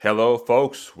Hello,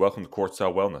 folks. Welcome to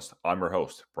Courtside Wellness. I'm your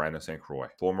host, Brandon St. Croix,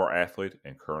 former athlete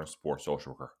and current sports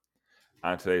social worker.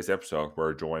 On today's episode,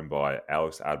 we're joined by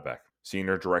Alex Auerbach,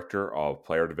 Senior Director of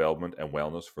Player Development and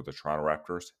Wellness for the Toronto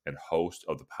Raptors and host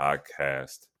of the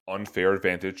podcast Unfair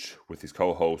Advantage with his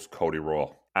co-host, Cody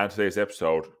Royal. On today's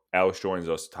episode, Alex joins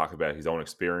us to talk about his own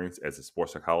experience as a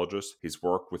sports psychologist, his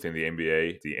work within the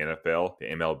NBA, the NFL, the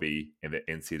MLB, and the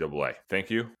NCAA.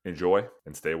 Thank you, enjoy,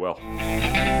 and stay well.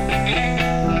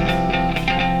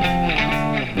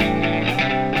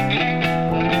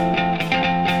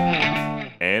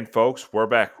 And folks, we're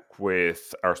back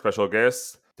with our special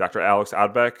guest, Dr. Alex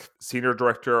Auerbach, Senior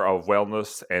Director of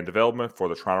Wellness and Development for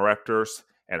the Toronto Raptors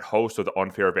and host of the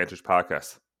Unfair Advantage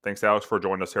podcast. Thanks, Alex, for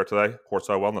joining us here today,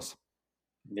 Courtside Wellness.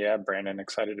 Yeah, Brandon,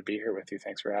 excited to be here with you.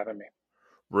 Thanks for having me.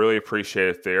 Really appreciate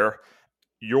it there.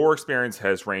 Your experience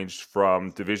has ranged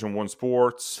from Division I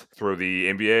sports through the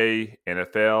NBA,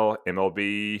 NFL,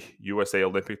 MLB, USA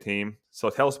Olympic team. So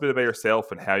tell us a bit about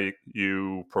yourself and how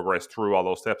you progressed through all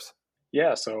those steps.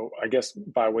 Yeah, so I guess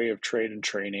by way of trade and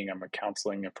training, I'm a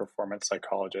counseling and performance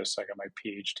psychologist. I got my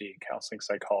PhD in counseling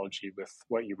psychology with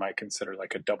what you might consider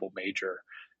like a double major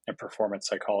in performance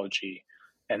psychology,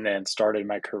 and then started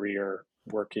my career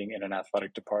working in an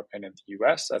athletic department in the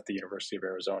US at the University of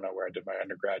Arizona, where I did my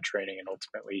undergrad training and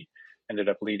ultimately ended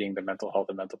up leading the mental health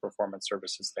and mental performance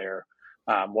services there.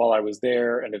 While I was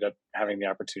there, ended up having the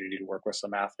opportunity to work with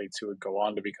some athletes who would go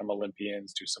on to become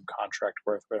Olympians, do some contract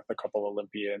work with a couple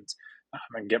Olympians,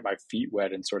 and get my feet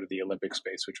wet in sort of the Olympic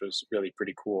space, which was really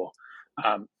pretty cool.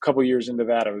 A couple years into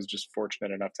that, I was just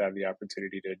fortunate enough to have the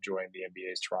opportunity to join the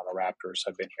NBA's Toronto Raptors.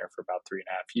 I've been here for about 3.5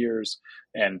 years.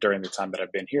 And during the time that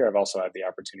I've been here, I've also had the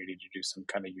opportunity to do some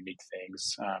kind of unique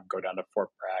things, go down to Fort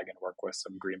Bragg and work with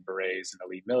some Green Berets and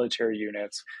elite military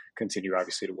units, continue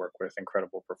obviously to work with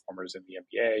incredible performers in the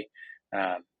NBA,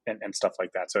 and stuff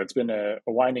like that. So it's been a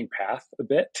winding path a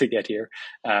bit to get here,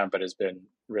 but it's been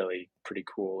really pretty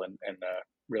cool and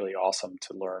really awesome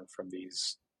to learn from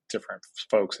these different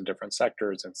folks in different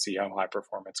sectors and see how high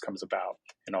performance comes about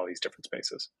in all these different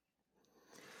spaces.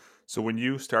 So when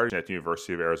you started at the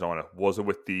University of Arizona, was it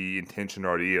with the intention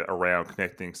or idea around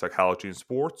connecting psychology and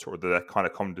sports, or did that kind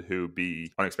of come to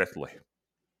be unexpectedly?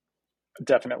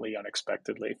 Definitely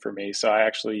unexpectedly for me. So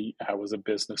I was a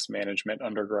business management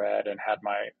undergrad and had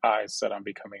my eyes set on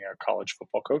becoming a college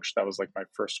football coach. That was like my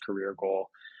first career goal.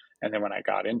 And then when I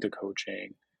got into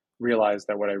coaching, realized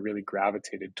that what I really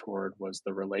gravitated toward was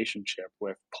the relationship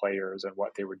with players and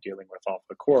what they were dealing with off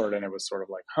the court. And it was sort of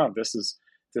like, this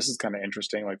is kind of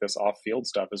interesting. Like, this off-field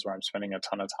stuff is where I'm spending a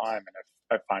ton of time. And if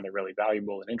I find it really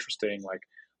valuable and interesting, like,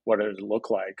 what does it look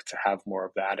like to have more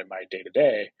of that in my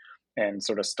day-to-day? And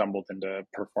sort of stumbled into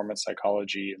performance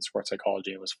psychology and sports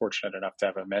psychology, and was fortunate enough to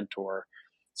have a mentor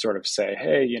sort of say,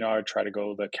 hey, I would try to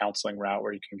go the counseling route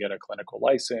where you can get a clinical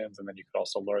license, and then you could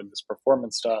also learn this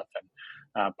performance stuff,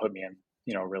 and put me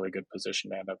in a really good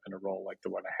position to end up in a role like the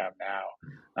one I have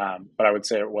now. But I would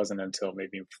say it wasn't until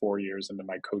maybe 4 years into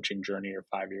my coaching journey or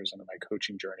 5 years into my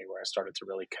coaching journey where I started to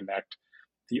really connect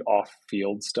the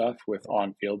off-field stuff with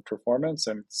on-field performance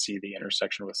and see the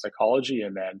intersection with psychology.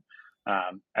 And then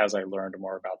as I learned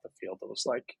more about the field, it was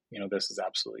like, this is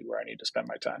absolutely where I need to spend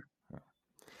my time.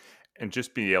 And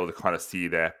just being able to kind of see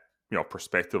that,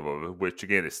 perspective of it, which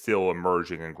again is still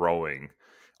emerging and growing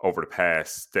over the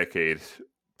past decade.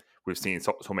 We've seen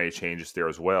so many changes there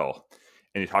as well.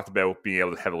 And you talked about being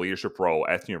able to have a leadership role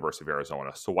at the University of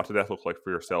Arizona. So what did that look like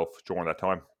for yourself during that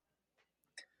time?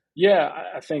 Yeah,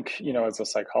 I think, as a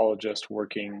psychologist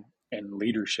working in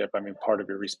leadership, I mean, part of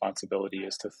your responsibility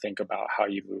is to think about how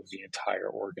you move the entire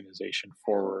organization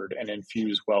forward and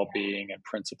infuse well-being and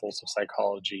principles of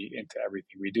psychology into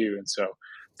everything we do. And so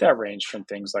that ranged from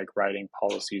things like writing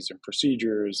policies and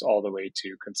procedures all the way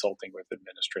to consulting with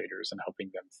administrators and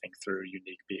helping them think through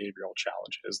unique behavioral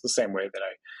challenges, the same way that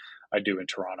I do in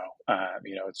Toronto.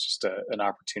 It's just an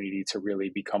opportunity to really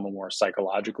become a more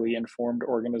psychologically informed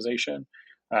organization,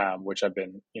 which I've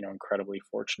been, incredibly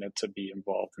fortunate to be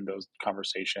involved in those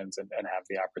conversations and have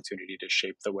the opportunity to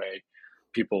shape the way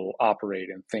people operate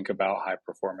and think about high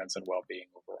performance and well-being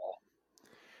overall.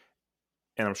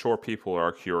 And I'm sure people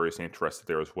are curious and interested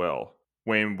there as well.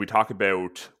 When we talk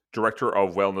about Director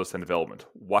of Wellness and Development,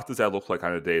 what does that look like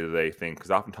on a day-to-day thing?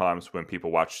 Because oftentimes when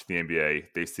people watch the NBA,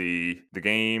 they see the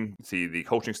game, see the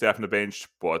coaching staff on the bench,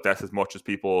 but that's as much as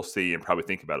people see and probably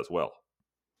think about as well.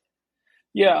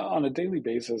 Yeah, on a daily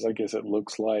basis, I guess it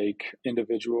looks like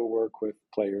individual work with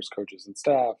players, coaches, and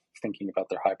staff, thinking about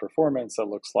their high performance. It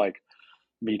looks like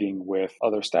meeting with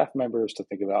other staff members to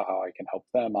think about how I can help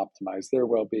them optimize their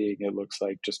well-being. It looks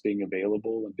like just being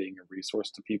available and being a resource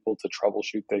to people to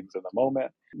troubleshoot things in the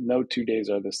moment. No 2 days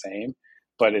are the same,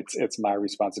 but it's my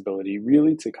responsibility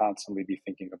really to constantly be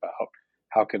thinking about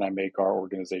how can I make our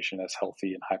organization as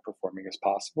healthy and high performing as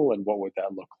possible, and what would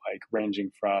that look like,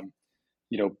 ranging from,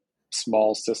 you know,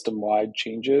 small system-wide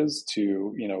changes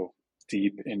to,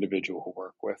 deep individual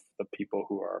work with the people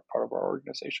who are part of our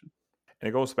organization. And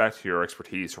it goes back to your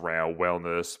expertise around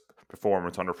wellness,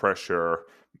 performance under pressure,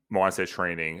 mindset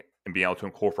training, and being able to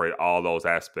incorporate all those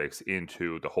aspects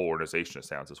into the whole organization, it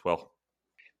sounds as well.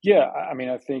 Yeah, I mean,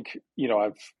 I think,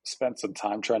 I've spent some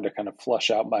time trying to kind of flush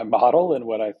out my model and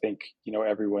what I think,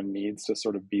 everyone needs to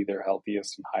sort of be their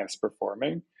healthiest and highest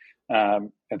performing.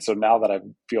 And so now that I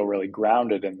feel really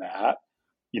grounded in that,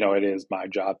 it is my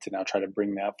job to now try to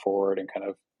bring that forward and kind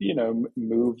of,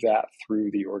 move that through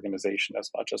the organization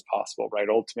as much as possible, right?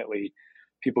 Ultimately,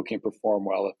 people can perform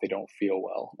well if they don't feel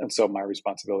well. And so my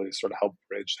responsibility is sort of help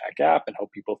bridge that gap and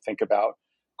help people think about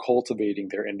cultivating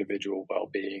their individual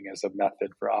well-being as a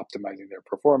method for optimizing their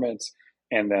performance,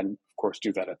 and then of course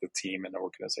do that at the team and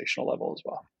organizational level as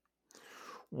well.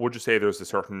 Would you say there's a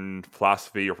certain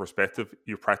philosophy or perspective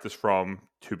you practice from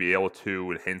to be able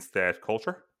to enhance that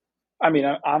culture? I mean,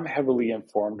 I'm heavily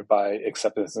informed by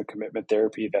acceptance and commitment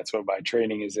therapy. That's what my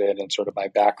training is in, and sort of my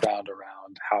background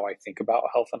around how I think about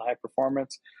health and high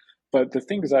performance. But the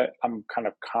things that I'm kind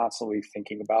of constantly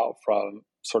thinking about from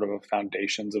sort of a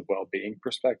foundations of well-being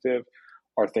perspective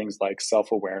are things like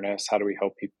self-awareness. How do we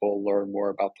help people learn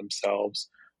more about themselves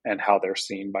and how they're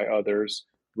seen by others?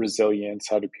 Resilience.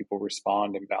 How do people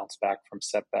respond and bounce back from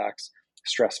setbacks?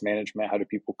 Stress management. How do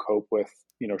people cope with,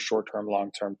 short-term,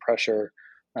 long-term pressure?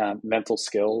 Mental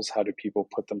skills. How do people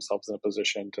put themselves in a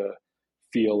position to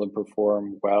feel and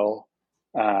perform well?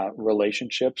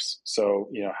 Relationships. So,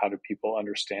 how do people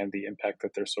understand the impact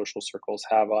that their social circles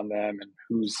have on them, and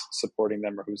who's supporting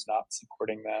them or who's not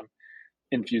supporting them?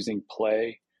 Infusing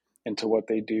play into what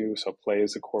they do. So, play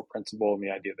is a core principle, and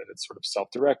the idea that it's sort of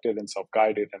self directed and self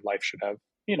guided, and life should have,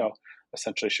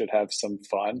 essentially should have some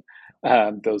fun.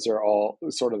 Those are all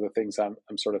sort of the things I'm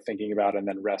sort of thinking about. And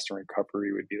then rest and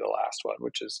recovery would be the last one,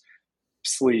 which is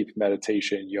sleep,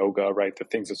 meditation, yoga, right? The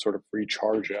things that sort of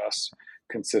recharge us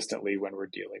consistently when we're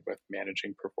dealing with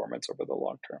managing performance over the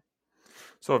long term.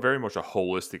 So, very much a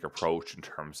holistic approach in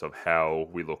terms of how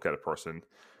we look at a person,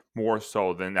 more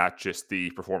so than not just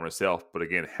the performance itself, but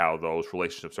again, how those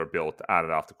relationships are built on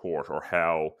and off the court, or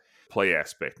how play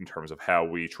aspect in terms of how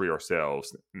we treat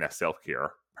ourselves and that self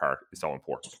care part is so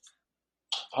important.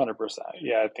 100%.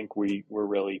 Yeah, I think we're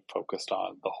really focused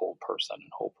on the whole person and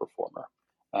whole performer,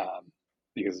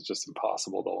 because it's just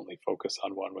impossible to only focus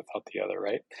on one without the other,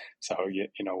 right? So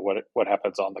what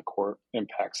happens on the court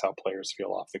impacts how players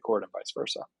feel off the court, and vice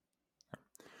versa.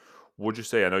 Would you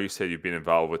say, I know you said you've been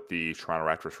involved with the Toronto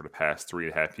Raptors for the past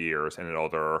 3.5 years and in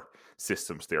other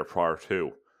systems there prior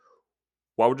to.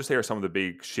 What would you say are some of the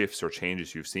big shifts or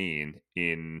changes you've seen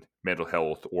in mental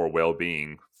health or well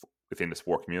being within the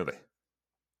sport community?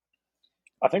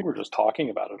 I think we're just talking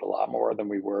about it a lot more than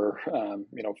we were, 5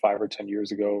 or 10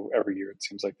 years ago. Every year, it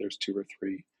seems like there's two or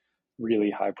three really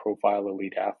high profile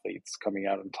elite athletes coming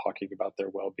out and talking about their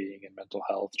well-being and mental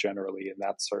health generally. And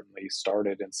that certainly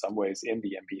started in some ways in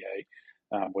the NBA,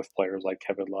 with players like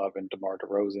Kevin Love and DeMar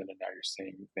DeRozan. And now you're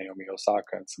seeing Naomi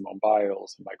Osaka and Simone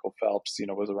Biles, and Michael Phelps,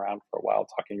 was around for a while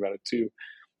talking about it too.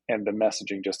 And the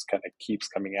messaging just kind of keeps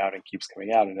coming out and keeps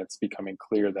coming out. And it's becoming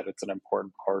clear that it's an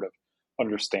important part of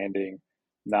understanding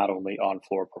not only on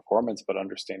floor performance, but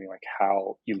understanding like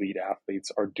how elite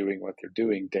athletes are doing what they're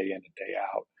doing day in and day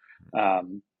out.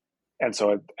 And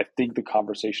so I think the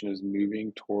conversation is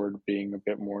moving toward being a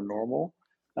bit more normal,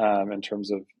 in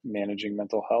terms of managing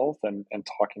mental health and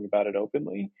talking about it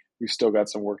openly. We've still got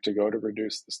some work to go to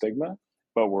reduce the stigma,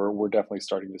 but we're definitely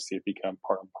starting to see it become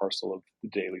part and parcel of the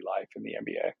daily life in the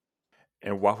NBA.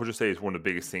 And what would you say is one of the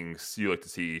biggest things you like to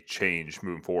see change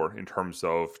moving forward in terms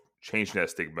of changing that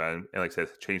stigma and like I said,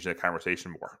 changing the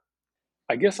conversation more?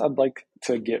 I guess I'd like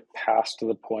to get past to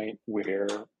the point where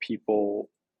people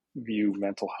view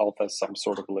mental health as some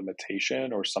sort of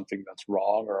limitation or something that's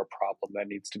wrong or a problem that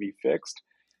needs to be fixed,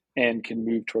 and can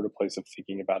move toward a place of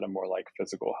thinking about it more like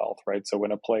physical health, right? So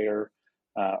when a player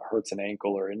hurts an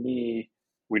ankle or a knee,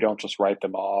 we don't just write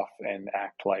them off and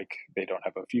act like they don't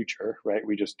have a future, right?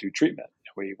 We just do treatment.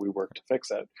 We work to fix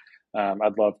it.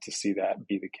 I'd love to see that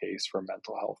be the case for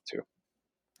mental health too.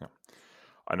 Yeah.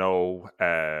 I know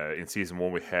in season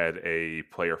one we had a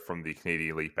player from the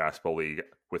Canadian Elite Basketball League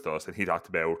with us, and he talked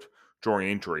about during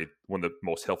injury, one of the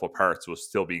most helpful parts was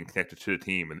still being connected to the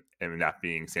team and not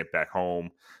being sent back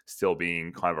home, still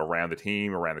being kind of around the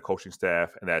team, around the coaching staff.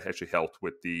 And that actually helped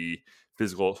with the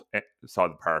physical side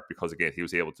of the part because, again, he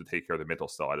was able to take care of the mental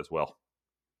side as well.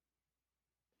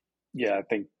 Yeah,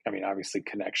 I mean, obviously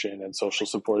connection and social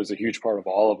support is a huge part of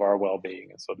all of our well-being.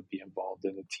 And so to be involved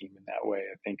in a team in that way,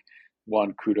 I think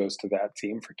one, kudos to that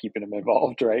team for keeping them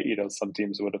involved, right? Some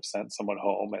teams would have sent someone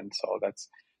home. And so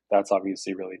that's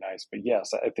obviously really nice. But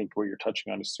yes, I think what you're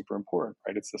touching on is super important,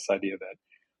 right? It's this idea that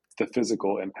the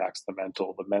physical impacts the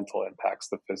mental impacts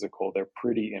the physical. They're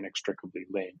pretty inextricably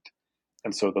linked.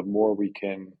 And so the more we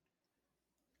can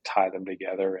tie them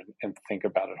together and think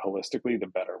about it holistically, the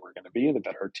better we're going to be, the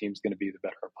better our team's going to be, the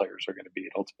better our players are going to be,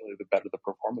 and ultimately the better the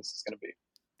performance is going to be.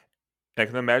 I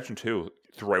can imagine too,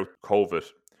 throughout COVID,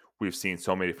 we've seen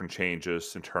so many different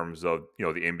changes in terms of, the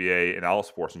NBA and all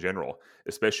sports in general,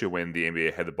 especially when the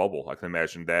NBA had the bubble. I can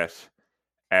imagine that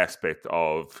aspect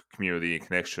of community and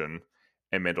connection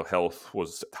and mental health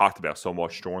was talked about so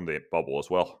much during the bubble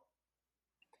as well.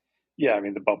 Yeah, I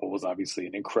mean, the bubble was obviously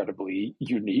an incredibly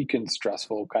unique and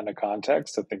stressful kind of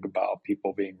context to think about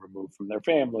people being removed from their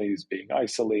families, being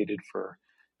isolated for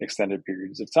extended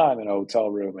periods of time in a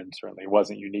hotel room. And certainly it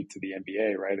wasn't unique to the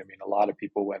NBA, right? I mean, a lot of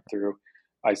people went through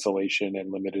isolation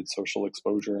and limited social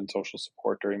exposure and social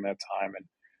support during that time. And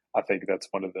I think that's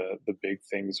one of the big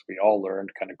things we all learned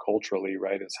kind of culturally,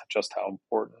 right? Is just how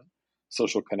important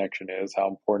social connection is, how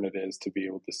important it is to be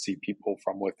able to see people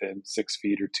from within 6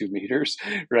 feet or 2 meters,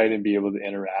 right? And be able to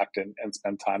interact and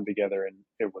spend time together. And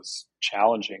it was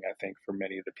challenging, I think, for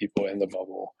many of the people in the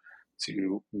bubble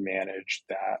to manage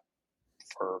that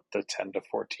for the 10 to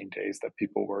 14 days that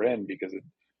people were in, because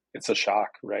it's a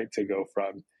shock, right? To go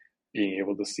from being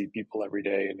able to see people every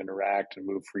day and interact and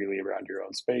move freely around your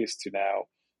own space to now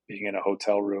being in a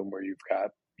hotel room where you've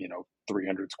got,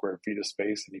 300 square feet of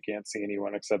space and you can't see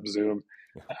anyone except Zoom.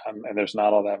 And there's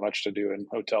not all that much to do in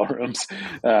hotel rooms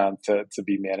to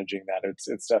be managing that.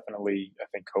 It's definitely, I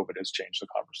think COVID has changed the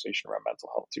conversation around mental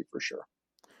health too, for sure.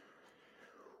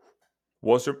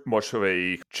 Was there much of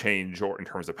a change or in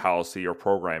terms of policy or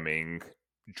programming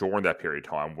during that period of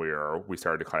time where we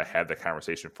started to kind of have that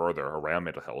conversation further around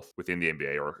mental health within the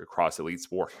NBA or across elite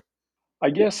sport? I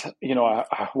guess,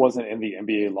 I wasn't in the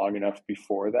NBA long enough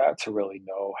before that to really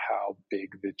know how big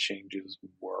the changes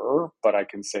were, but I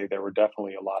can say there were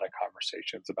definitely a lot of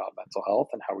conversations about mental health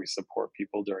and how we support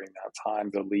people during that time.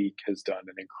 The league has done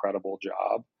an incredible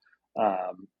job,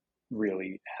 um,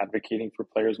 really advocating for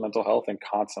players' mental health and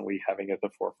constantly having it at the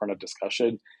forefront of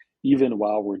discussion, even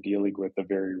while we're dealing with the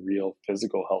very real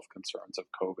physical health concerns of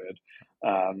COVID.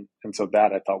 And so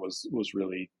that I thought was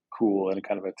really cool and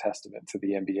kind of a testament to the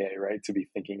NBA, right? To be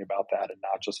thinking about that and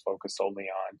not just focused only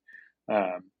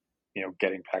on,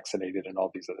 getting vaccinated and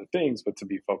all these other things, but to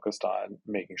be focused on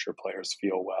making sure players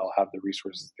feel well, have the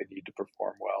resources they need to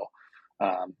perform well.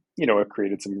 It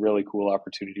created some really cool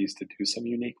opportunities to do some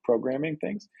unique programming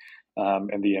things.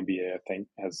 And the NBA, I think,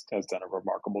 has done a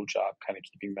remarkable job kind of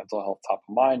keeping mental health top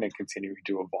of mind and continuing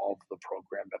to evolve the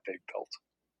program that they've built.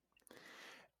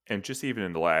 And just even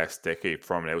in the last decade,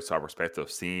 from an outside perspective,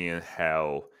 seeing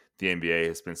how the NBA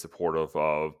has been supportive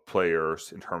of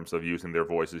players in terms of using their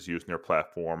voices, using their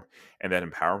platform, and that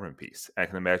empowerment piece. I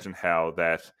can imagine how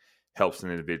that helps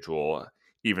an individual,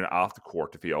 even off the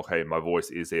court, to feel, okay, my voice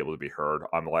is able to be heard.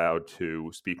 I'm allowed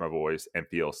to speak my voice and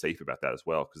feel safe about that as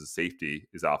well, because the safety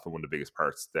is often one of the biggest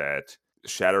parts that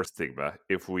shatter stigma.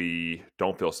 If we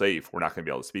don't feel safe, we're not going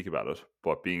to be able to speak about it.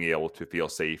 But being able to feel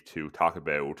safe to talk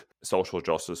about social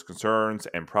justice concerns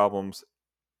and problems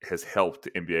has helped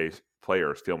NBA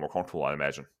players feel more comfortable, I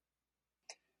imagine.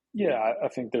 Yeah, I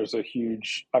think there's a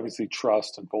huge, obviously,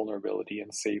 trust and vulnerability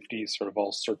and safety sort of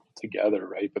all circled together,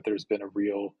 right? But there's been a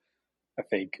real, I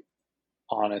think,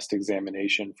 honest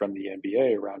examination from the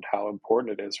NBA around how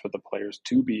important it is for the players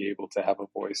to be able to have a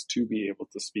voice, to be able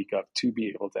to speak up, to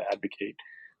be able to advocate,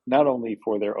 not only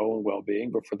for their own well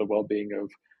being, but for the well being of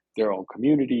their own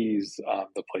communities,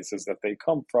 the places that they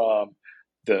come from,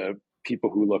 the people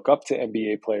who look up to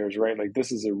NBA players, right? Like,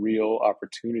 this is a real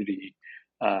opportunity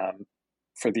um,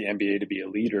 for the NBA to be a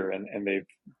leader, and they've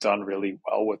done really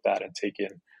well with that and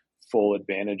taken full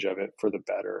advantage of it for the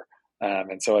better.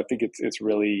 And so I think it's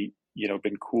really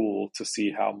been cool to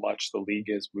see how much the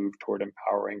league has moved toward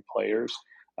empowering players,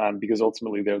 because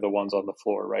ultimately they're the ones on the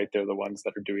floor, right? They're the ones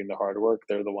that are doing the hard work.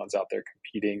 They're the ones out there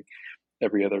competing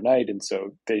every other night, and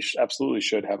so they absolutely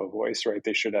should have a voice, right?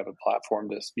 They should have a platform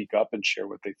to speak up and share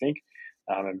what they think,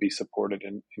 and be supported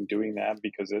in doing that,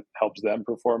 because it helps them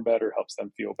perform better, helps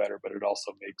them feel better, but it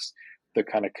also makes the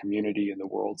kind of community in the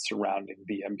world surrounding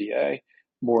the NBA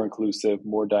more inclusive,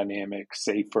 more dynamic,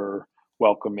 safer,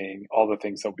 welcoming, all the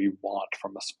things that we want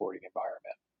from a sporting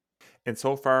environment. And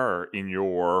so far in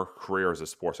your career as a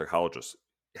sports psychologist,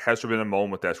 has there been a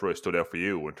moment that's really stood out for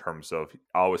you in terms of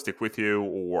always stick with you,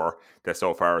 or that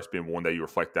so far has been one that you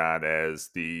reflect on as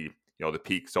the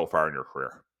peak so far in your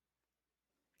career?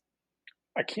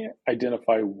 I can't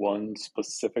identify one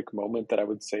specific moment that I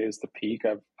would say is the peak.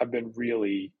 I've been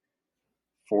really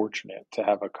fortunate to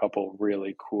have a couple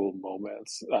really cool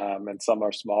moments, and some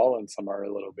are small and some are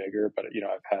a little bigger. But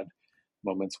I've had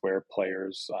moments where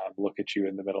players look at you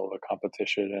in the middle of a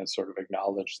competition and sort of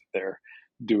acknowledge that they're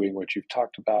doing what you've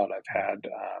talked about. I've had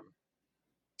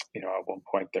at one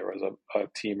point there was a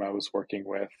team I was working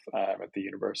with at the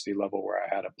university level where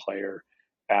I had a player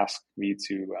ask me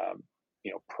to,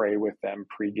 pray with them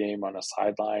pregame on a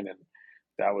sideline, and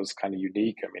that was kind of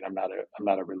unique. I mean, I'm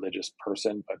not a religious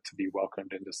person, but to be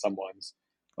welcomed into someone's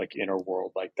like inner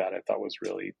world like that, I thought was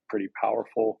really pretty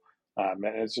powerful. And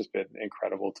it's just been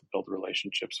incredible to build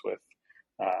relationships with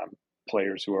um,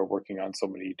 players who are working on so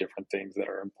many different things that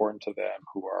are important to them,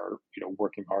 who are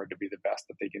working hard to be the best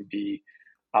that they can be.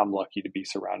 I'm lucky to be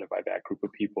surrounded by that group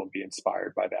of people and be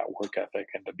inspired by that work ethic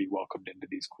and to be welcomed into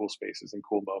these cool spaces and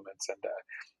cool moments. And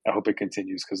I hope it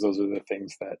continues because those are the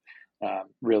things that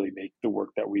really make the work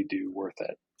that we do worth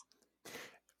it.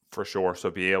 For sure. So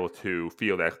be able to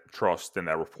feel that trust and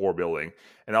that rapport building,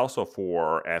 and also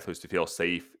for athletes to feel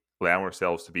safe, allowing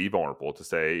themselves to be vulnerable, to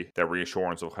say that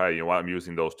reassurance of, hey, I'm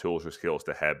using those tools or skills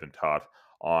that have been taught.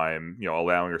 I'm,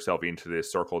 allowing yourself into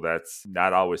this circle that's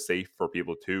not always safe for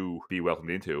people to be welcomed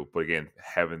into. But again,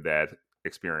 having that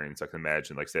experience, I can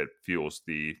imagine, like I said, fuels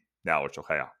the knowledge of,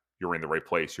 hey, you're in the right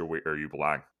place, you're where you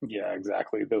belong. Yeah,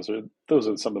 exactly. Those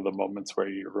are some of the moments where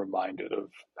you're reminded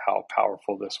of how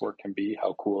powerful this work can be,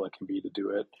 how cool it can be to do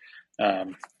it,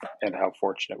 um, and how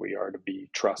fortunate we are to be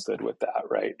trusted with that,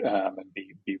 right? And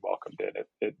be welcomed in it.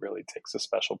 It really takes a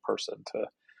special person to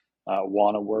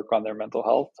want to work on their mental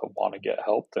health, to want to get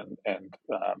helped, and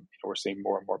we're seeing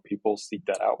more and more people seek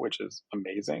that out, which is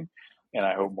amazing. And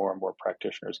I hope more and more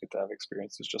practitioners get to have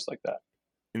experiences just like that.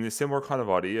 In a similar kind of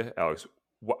idea, Alex,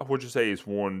 what would you say is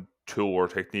one tool or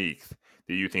technique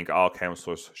that you think all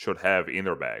counselors should have in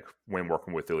their bag when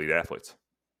working with elite athletes?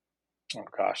 Oh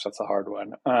gosh, that's a hard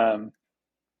one.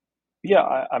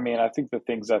 Yeah, I mean, I think the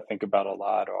things I think about a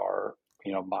lot are,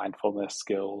 mindfulness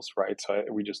skills, right? So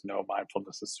we just know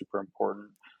mindfulness is super important,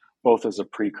 both as a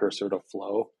precursor to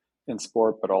flow in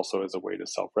sport, but also as a way to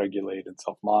self-regulate and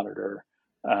self-monitor.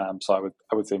 So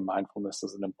I would say mindfulness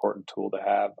is an important tool to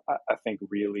have. I think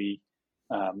really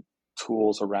um,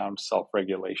 tools around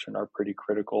self-regulation are pretty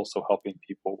critical. So helping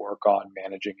people work on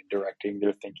managing and directing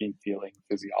their thinking, feeling,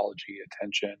 physiology,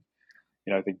 attention.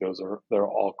 I think they're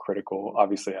all critical.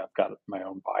 Obviously, I've got my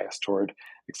own bias toward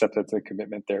acceptance and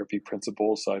commitment therapy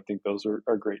principles, so I think those are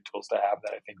great tools to have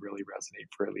that I think really resonate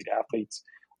for elite athletes.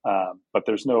 But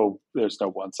there's no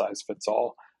one size fits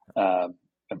all. Um,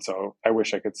 and so I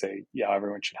wish I could say, yeah,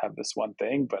 everyone should have this one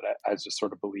thing, but I just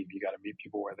sort of believe you got to meet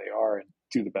people where they are and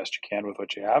do the best you can with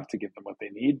what you have to give them what they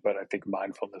need. But I think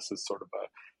mindfulness is sort of a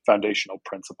foundational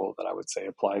principle that I would say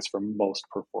applies for most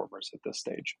performers at this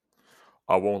stage.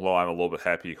 I won't lie, I'm a little bit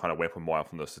happy you kind of went with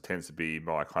mindfulness. It tends to be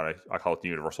my I call it the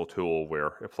universal tool where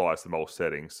it applies to most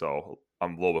settings. So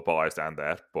I'm a little bit biased on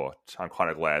that, but I'm kind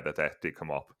of glad that that did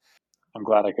come up. I'm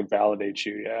glad I could validate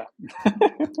you. Yeah.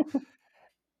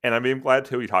 And I'm glad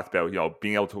too you talked about,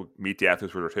 being able to meet the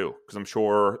athletes where they're too. Because I'm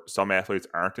sure some athletes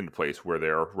aren't in a place where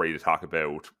they're ready to talk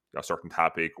about a certain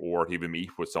topic or to even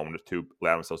meet with someone to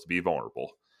allow themselves to be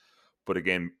vulnerable. But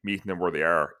again, meeting them where they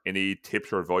are. Any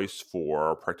tips or advice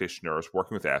for practitioners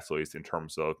working with athletes in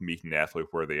terms of meeting the athlete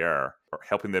where they are or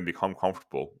helping them become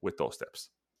comfortable with those steps?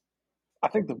 I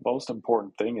think the most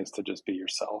important thing is to just be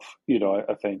yourself.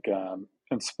 I think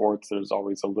in sports, there's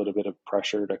always a little bit of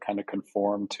pressure to kind of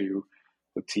conform to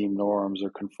the team norms or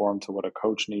conform to what a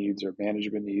coach needs or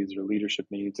management needs or leadership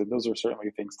needs. And those are certainly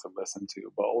things to listen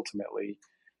to. But ultimately,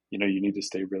 you need to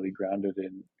stay really grounded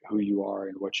in who you are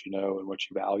and what you know and what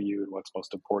you value and what's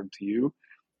most important to you.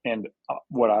 And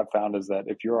what I've found is that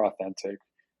if you're authentic,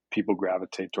 people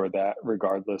gravitate toward that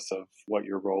regardless of what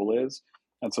your role is.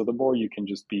 And so the more you can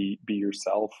just be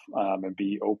yourself and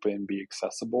be open, be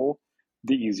accessible,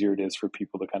 the easier it is for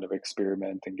people to kind of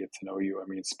experiment and get to know you. I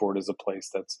mean, sport is a place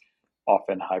that's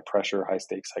often high pressure, high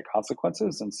stakes, high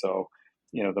consequences. And so,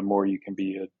 the more you can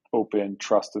be an open,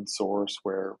 trusted source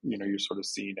where, you're sort of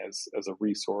seen as a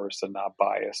resource and not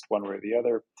biased one way or the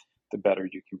other, the better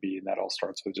you can be. And that all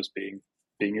starts with just being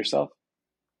yourself.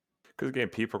 Because again,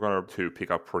 people are going to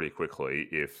pick up pretty quickly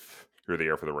if you're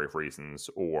there for the right reasons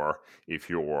or if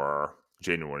you're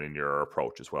genuine in your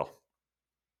approach as well.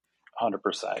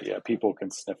 100%. Yeah, people can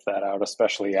sniff that out,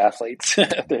 especially athletes.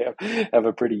 They have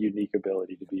a pretty unique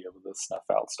ability to be able to snuff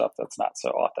out stuff that's not so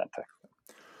authentic.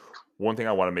 One thing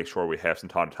I want to make sure we have some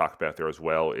time to talk about there as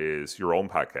well is your own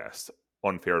podcast,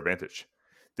 Unfair Advantage.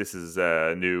 This is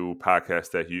a new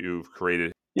podcast that you've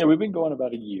created. Yeah, we've been going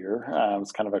about a year.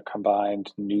 It's kind of a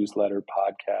combined newsletter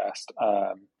podcast,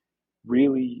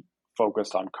 really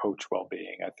focused on coach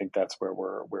well-being. I think that's where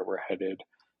we're headed,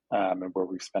 and where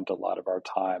we've spent a lot of our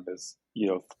time is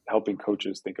helping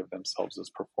coaches think of themselves as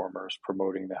performers,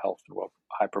 promoting the health and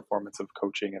high performance of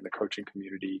coaching and the coaching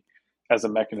community as a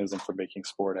mechanism for making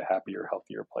sport a happier,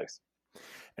 healthier place.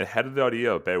 And how did the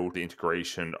idea about the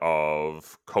integration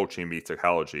of coaching meets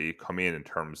psychology come in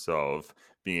terms of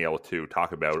being able to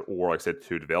talk about, or like I said,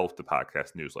 to develop the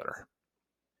podcast newsletter?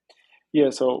 Yeah,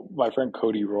 so my friend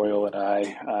Cody Royal and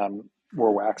I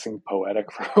were waxing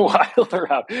poetic for a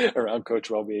while around coach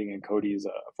well-being, and Cody's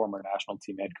a former national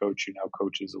team head coach who now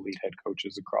coaches elite head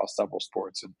coaches across several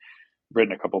sports and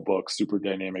written a couple books, super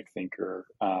dynamic thinker,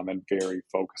 and very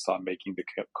focused on making the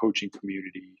coaching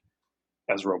community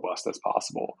as robust as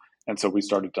possible. And so we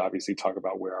started to obviously talk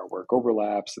about where our work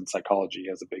overlaps, and psychology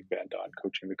has a big bend on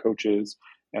coaching the coaches.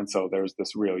 And so there's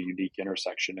this real unique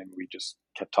intersection, and we just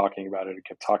kept talking about it and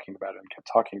kept talking about it and kept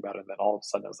talking about it. And then all of a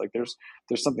sudden I was like, there's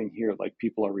something here. Like,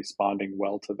 people are responding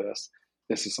well to this.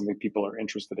 This is something people are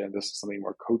interested in. This is something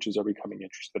where coaches are becoming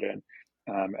interested in.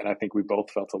 And I think we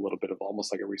both felt a little bit of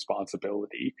almost like a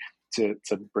responsibility to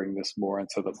bring this more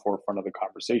into the forefront of the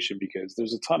conversation, because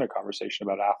there's a ton of conversation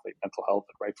about athlete mental health,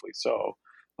 and rightfully so.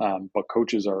 But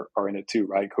coaches are in it too,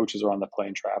 right? Coaches are on the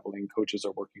plane traveling. Coaches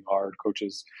are working hard.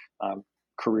 Coaches'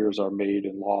 careers are made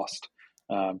and lost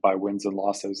by wins and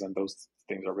losses, and those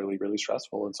things are really, really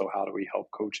stressful. And so, how do we help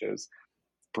coaches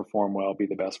perform well, be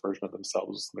the best version of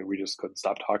themselves? Something we just couldn't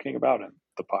stop talking about, and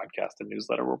the podcast and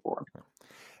newsletter were born.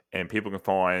 And people can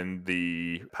find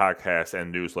the podcast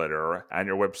and newsletter on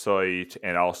your website,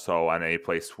 and also on any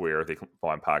place where they can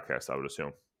find podcasts, I would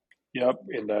assume. Yep.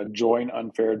 And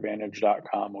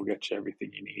joinunfairadvantage.com will get you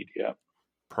everything you need. Yep.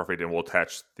 Perfect. And we'll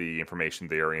attach the information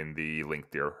there in the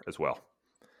link there as well.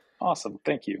 Awesome.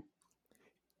 Thank you.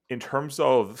 In terms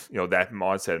of, that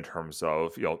mindset, in terms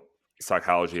of,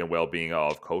 psychology and well-being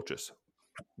of coaches,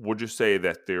 would you say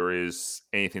that there is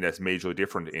anything that's majorly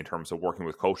different in terms of working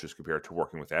with coaches compared to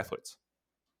working with athletes?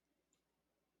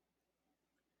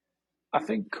 I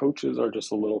think coaches are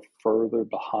just a little further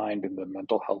behind in the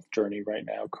mental health journey right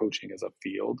now, coaching as a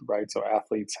field, right? So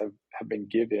athletes have been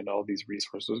given all these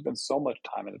resources. There's been so much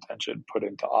time and attention put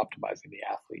into optimizing the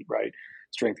athlete, right?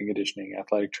 Strength and conditioning,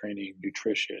 athletic training,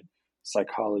 nutrition,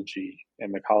 psychology,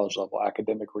 and the college level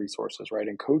academic resources, right?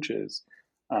 And coaches,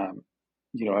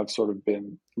 have sort of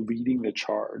been leading the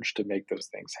charge to make those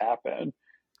things happen,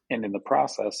 and in the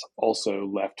process also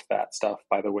left that stuff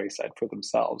by the wayside for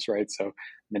themselves, right? So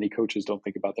many coaches don't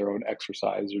think about their own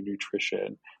exercise or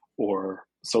nutrition or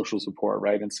social support,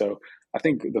 right? And so I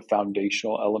think the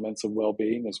foundational elements of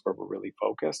well-being is where we're really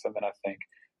focused. And then I think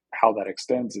how that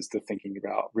extends is to thinking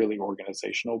about really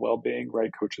organizational well-being,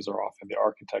 right? Coaches are often the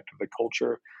architect of the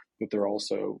culture, but they're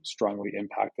also strongly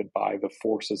impacted by the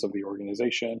forces of the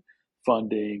organization: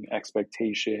 funding,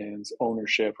 expectations,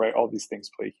 ownership, right? All these things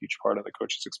play a huge part of the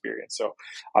coach's experience. So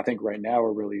I think right now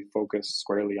we're really focused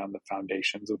squarely on the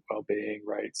foundations of well-being,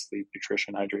 right? Sleep,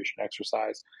 nutrition, hydration,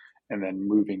 exercise, and then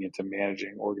moving into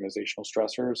managing organizational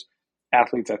stressors.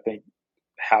 Athletes, I think,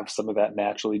 have some of that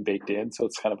naturally baked in, so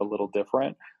it's kind of a little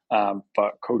different.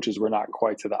 But coaches, we're not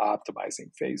quite to the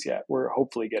optimizing phase yet. We're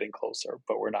hopefully getting closer,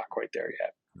 but we're not quite there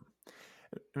yet.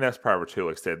 And that's part of it too.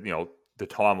 Like I said, the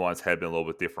timelines have been a little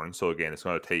bit different. So again, it's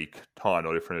going to take time,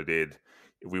 no different than it did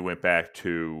if we went back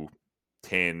to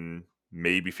 10,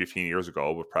 maybe 15 years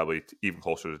ago, but probably even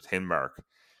closer to the 10 mark.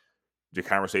 The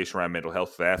conversation around mental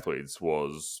health with athletes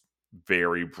was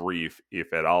very brief,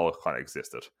 if at all, it kind of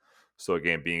existed. So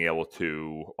again, being able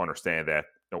to understand that,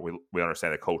 we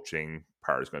understand that coaching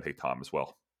part is going to take time as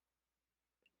well.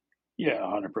 Yeah,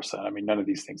 100%. I mean, none of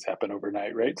these things happen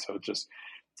overnight, right? So it's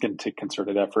going to take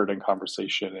concerted effort and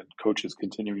conversation, and coaches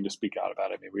continuing to speak out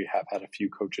about it. I mean, we have had a few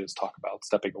coaches talk about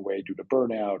stepping away due to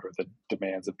burnout or the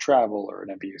demands of travel or an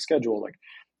NBA schedule. Like,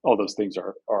 all those things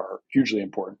are hugely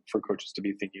important for coaches to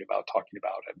be thinking about, talking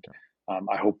about. And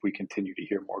I hope we continue to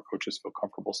hear more coaches feel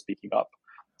comfortable speaking up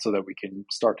so that we can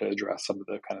start to address some of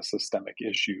the kind of systemic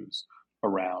issues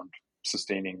around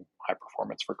sustaining high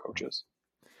performance for coaches.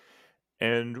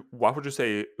 And what would you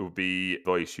say it would be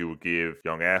advice you would give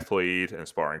young athlete, an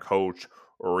aspiring coach,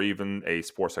 or even a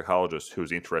sports psychologist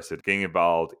who's interested in getting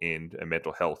involved in a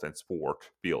mental health and sport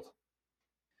field?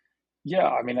 Yeah,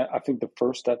 I mean, I think the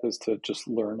first step is to just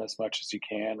learn as much as you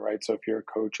can, right? So if you're a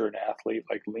coach or an athlete,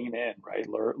 like lean in, right?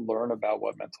 Learn about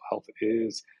what mental health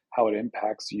is, how it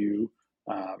impacts you,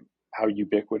 how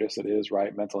ubiquitous it is,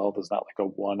 right? Mental health is not like a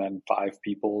 1 in 5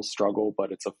 people struggle,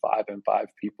 but it's a 5 in 5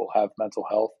 people have mental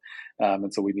health.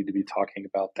 And so we need to be talking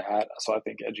about that. So I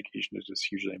think education is just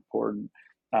hugely important.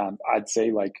 I'd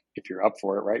say, like, if you're up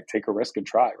for it, right, take a risk and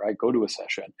try, right? Go to a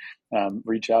session,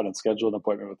 reach out and schedule an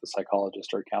appointment with a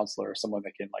psychologist or a counselor or someone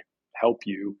that can like help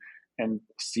you and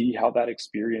see how that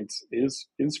experience is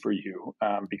for you.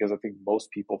 Because I think most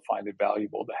people find it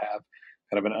valuable to have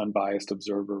kind of an unbiased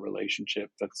observer relationship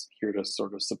that's here to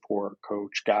sort of support,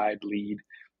 coach, guide, lead,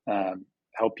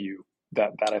 help you.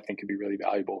 That I think could be really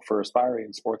valuable for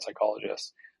aspiring sports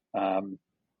psychologists. Um,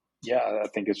 yeah, I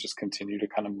think it's just continue to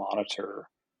kind of monitor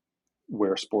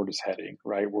where sport is heading,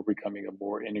 right? We're becoming a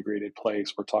more integrated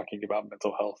place. We're talking about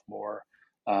mental health more.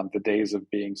 The days of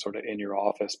being sort of in your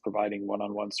office providing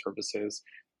one-on-one services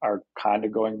are kind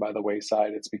of going by the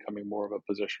wayside. It's becoming more of a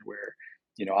position where,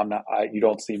 you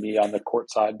don't see me on the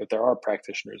court side, but there are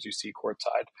practitioners you see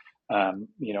courtside.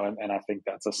 And I think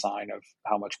that's a sign of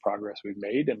how much progress we've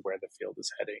made and where the field is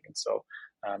heading. And so,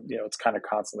 it's kind of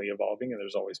constantly evolving, and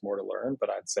there's always more to learn. But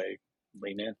I'd say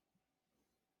lean in.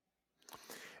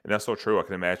 And that's so true. I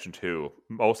can imagine too.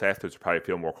 Most athletes probably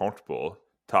feel more comfortable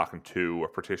talking to a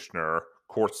practitioner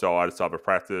courtside of a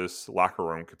practice locker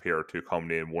room compared to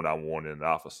coming in one on one in the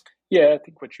office. Yeah, I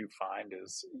think what you find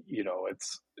is,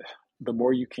 it's the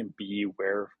more you can be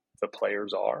where the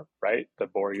players are, right? The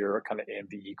more you're kind of in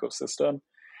the ecosystem,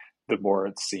 the more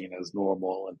it's seen as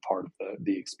normal and part of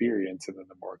the experience, and then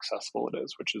the more accessible it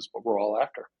is, which is what we're all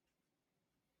after.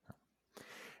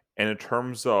 And in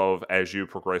terms of as you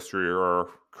progress through your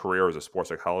career as a sports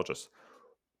psychologist,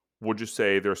 would you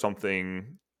say there's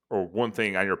something or one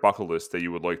thing on your bucket list that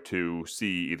you would like to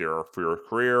see either for your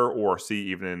career or see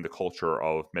even in the culture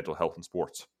of mental health in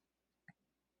sports?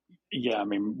 Yeah, I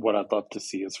mean, what I'd love to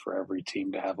see is for every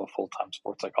team to have a full-time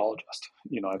sports psychologist.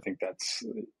 I think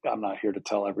I'm not here to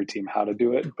tell every team how to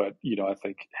do it, but, I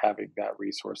think having that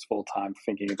resource full-time,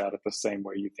 thinking about it the same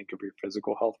way you think of your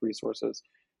physical health resources,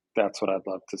 that's what I'd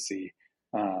love to see.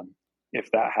 If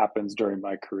that happens during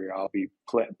my career, I'll be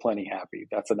plenty happy.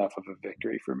 That's enough of a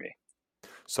victory for me.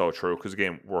 So true, because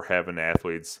again, we're having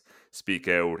athletes speak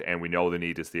out, and we know the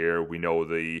need is there. We know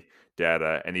the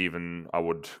data, and even I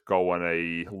would go on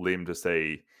a limb to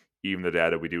say, even the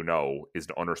data we do know is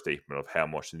an understatement of how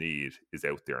much need is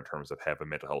out there in terms of having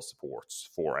mental health supports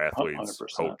for athletes,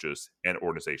 100%. coaches, and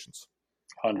organizations.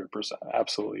 100%.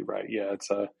 Absolutely right. Yeah, it's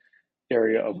a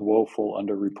area of woeful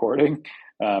underreporting.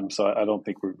 So I don't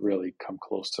think we've really come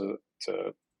close to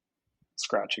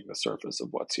scratching the surface of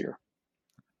what's here.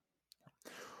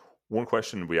 One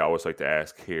question we always like to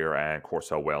ask here at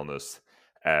Corso Wellness,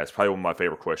 it's probably one of my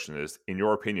favorite questions, is: in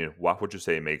your opinion, what would you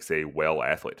say makes a well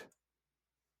athlete?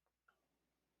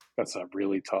 That's a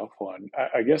really tough one.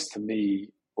 I guess to me,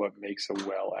 what makes a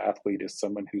well athlete is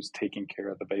someone who's taking care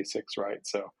of the basics, right?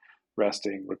 So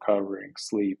resting, recovering,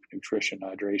 sleep, nutrition,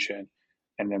 hydration,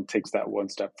 and then takes that one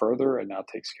step further and now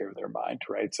takes care of their mind,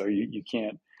 right? So you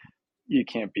can't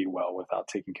be well without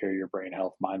taking care of your brain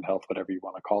health, mind health, whatever you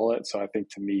want to call it. So I think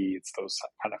to me, it's those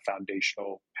kind of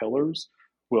foundational pillars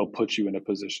will put you in a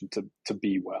position to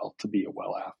be well, to be a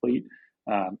well athlete.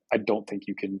 I don't think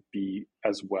you can be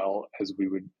as well as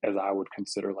I would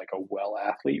consider like a well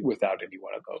athlete without any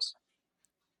one of those.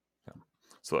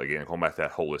 So again, going back to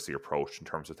that holistic approach in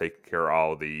terms of taking care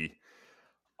of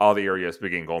all the areas,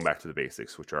 begin going back to the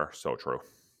basics, which are so true.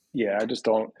 Yeah, I just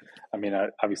don't. I mean, I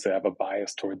obviously have a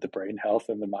bias toward the brain health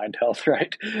and the mind health,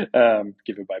 right?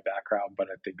 Given my background, but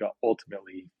I think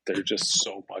ultimately there's just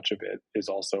so much of it is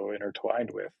also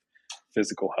intertwined with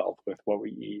physical health, with what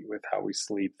we eat, with how we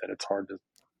sleep, that it's hard to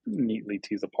neatly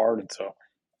tease apart. And so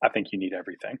I think you need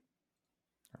everything.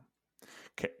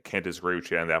 Can't disagree with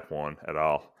you on that one at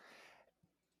all.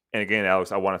 And again,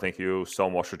 Alex, I want to thank you so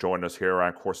much for joining us here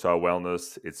on Corsair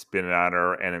Wellness. It's been an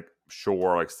honor, and I'm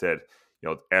sure, like I said,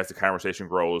 as the conversation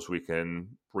grows, we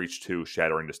can reach to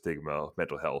shattering the stigma of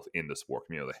mental health in the sport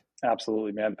community.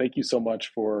 Absolutely, man. Thank you so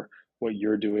much for what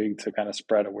you're doing to kind of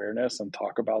spread awareness and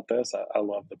talk about this. I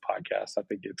love the podcast. I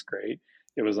think it's great.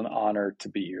 It was an honor to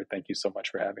be here. Thank you so much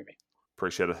for having me.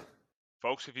 Appreciate it.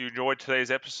 Folks, if you enjoyed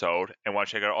today's episode and want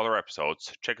to check out other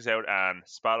episodes, check us out on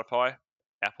Spotify,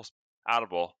 Apple,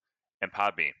 Audible, and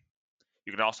Podbean.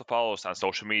 You can also follow us on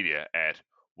social media at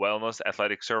Wellness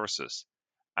Athletic Services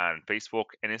on Facebook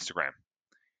and Instagram.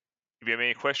 If you have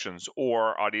any questions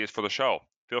or ideas for the show,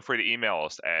 feel free to email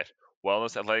us at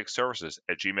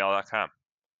wellnessathleticservices@gmail.com.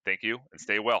 Thank you and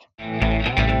stay well.